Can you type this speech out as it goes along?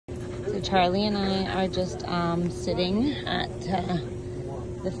Charlie and I are just sitting at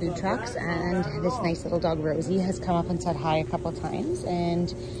the food trucks, and this nice little dog Rosie has come up and said hi a couple times,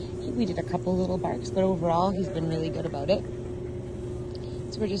 and we did a couple little barks, but overall he's been really good about it.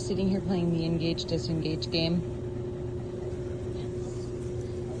 So we're just sitting here playing the Engage Disengage game.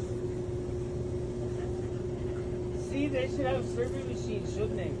 See, they should have a serving machine,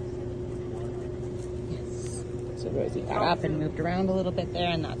 shouldn't they? Yes. So Rosie got up and moved around a little bit there,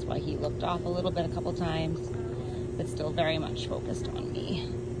 and that's why he looked off a little bit a couple times, but still very much focused on me.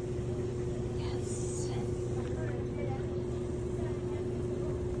 Yes.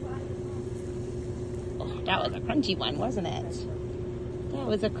 Oh, that was a crunchy one, wasn't it? That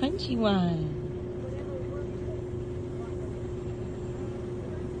was a crunchy one.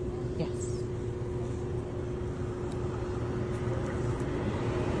 Yes.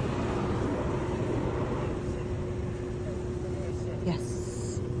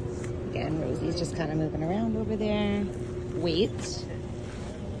 Yes. Again, Rosie's just kind of moving around over there. Wait.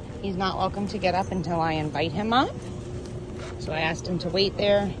 He's not welcome to get up until I invite him up. So I asked him to wait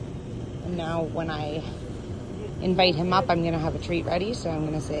there. And now when I invite him up, I'm going to have a treat ready. So I'm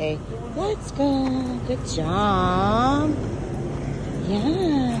going to say, let's go. Good job.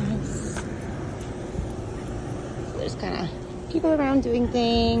 Yes. So there's kind of people around doing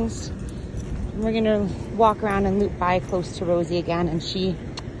things. And we're going to walk around and loop by close to Rosie again. And she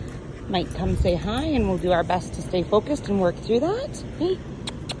might come say hi, and we'll do our best to stay focused and work through that. Hey.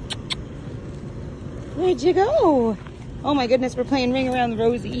 Where'd you go? Oh my goodness, we're playing Ring Around the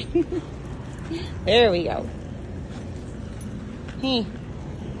Rosie. There we go. Hey.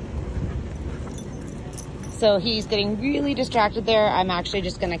 So he's getting really distracted there. I'm actually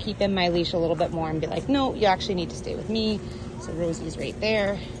just going to keep him my leash a little bit more and be like, no, you actually need to stay with me. So Rosie's right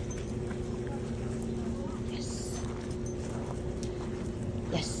there. Yes.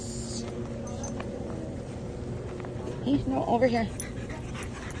 Yes. Hey, no, over here.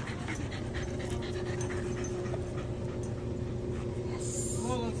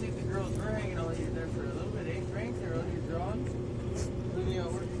 Well, let's see if the girls were hanging out with you there for a little bit, eh, Frank? They're out here drawing.